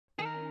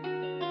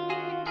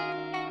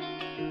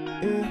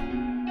We go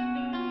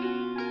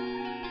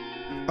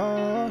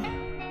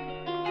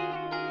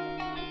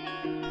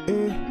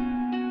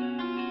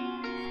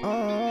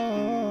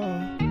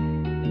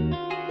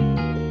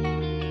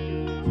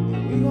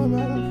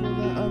back and forth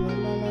and up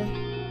and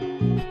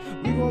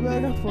down. We go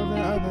back and forth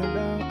and up and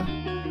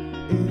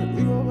down.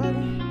 We go back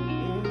and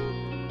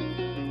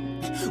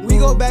We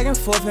go back and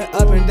forth and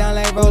up and down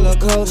like roller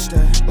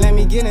coaster. Let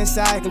me get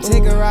inside, come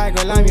take a ride,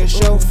 girl, I'm your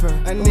chauffeur.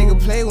 A nigga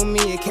play with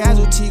me, a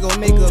casualty, gon'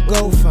 make a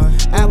go fun.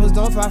 Apples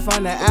don't fall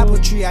from the apple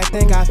tree, I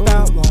think I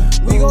found one.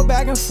 We go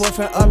back and forth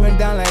and up and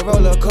down like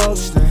roller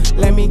coaster.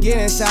 Let me get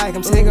inside,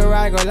 come take a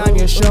ride, girl, I'm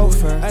your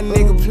chauffeur. A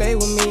nigga play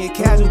with me, a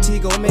casualty,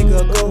 gon' make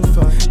a go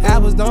fun.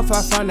 Apples don't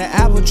fall from the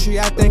apple tree,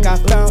 I think I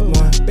found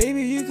one.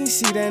 Baby, you can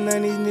see that none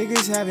of these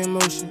niggas have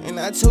emotion. And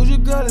I told you,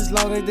 girl, as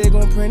long as they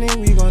gon' print it,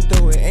 we gon'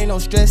 throw it. Ain't no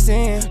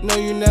stressing. No,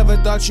 you never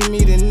thought you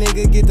meet a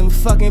nigga, get them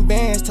fucking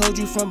bands. Told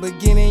you from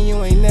beginning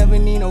you ain't never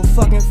need no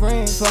fucking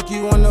friends. Fuck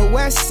you on the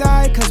west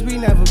side, cause we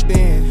never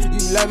been. You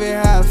love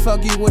it how I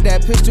fuck you with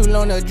that pistol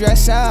on the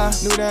dresser.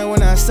 Knew that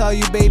when I saw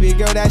you, baby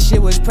girl, that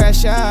shit was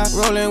pressure.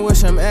 Rolling with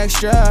some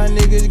extra,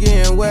 niggas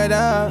getting wet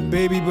up.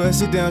 Baby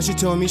bust it down, she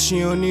told me she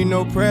don't need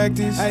no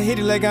practice. I hit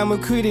it like I'm a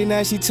critic,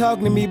 now she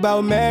talking to me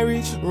about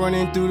marriage.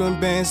 Running through them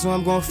bands, so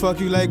I'm gon' fuck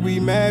you like we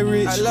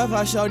married. I love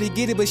how shawty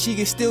get it, but she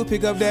can still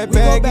pick up that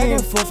bag. We go back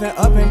and forth and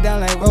up and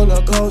down like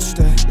roller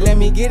coaster. Let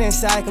me get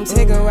inside, come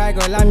take a ride,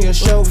 girl, I'm your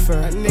chauffeur.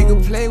 A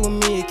nigga play with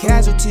me, a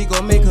casualty,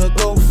 gon' make her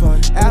go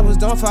fun. Apples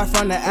don't fall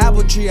from the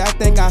apple tree, I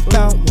think I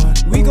found one.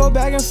 We go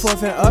back and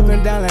forth and up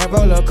and down like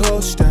roller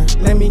coaster.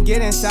 Let me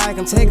get inside,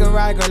 come take a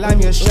ride, girl, I'm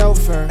your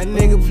chauffeur. A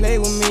nigga play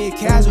with me, a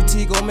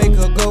casualty, gon' make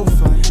her go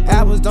fun.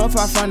 Apples don't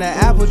fall from the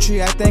apple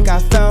tree, I think I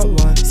found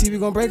one. See, we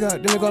gon' break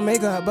up, then we gon'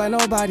 make up, but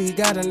nobody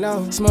gotta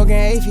know. Smoking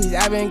APs,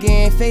 I been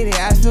getting faded,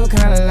 I feel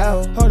kinda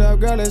low. Hold up,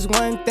 girl, there's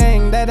one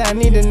thing that I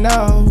need to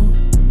know.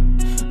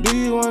 Do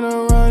you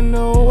wanna run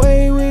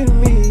away with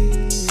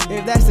me?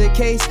 If that's the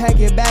case, pack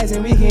your bags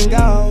and we can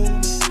go.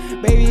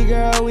 Baby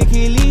girl, we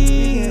can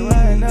leave. We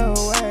can run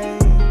away.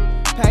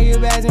 Pack your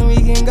bags and we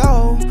can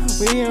go.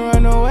 We can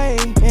run away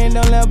and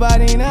don't let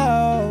nobody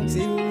know.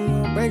 See, we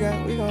gon' break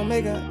up, we gon'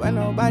 make up, but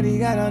nobody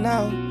gotta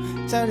know.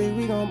 Shawty,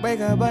 we gon' break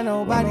up, but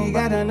nobody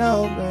gotta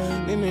know.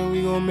 Then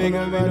we gon' make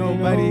up, but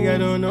nobody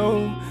gotta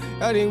know.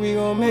 Shawty, we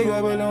gon' make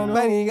up, but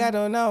nobody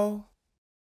gotta know.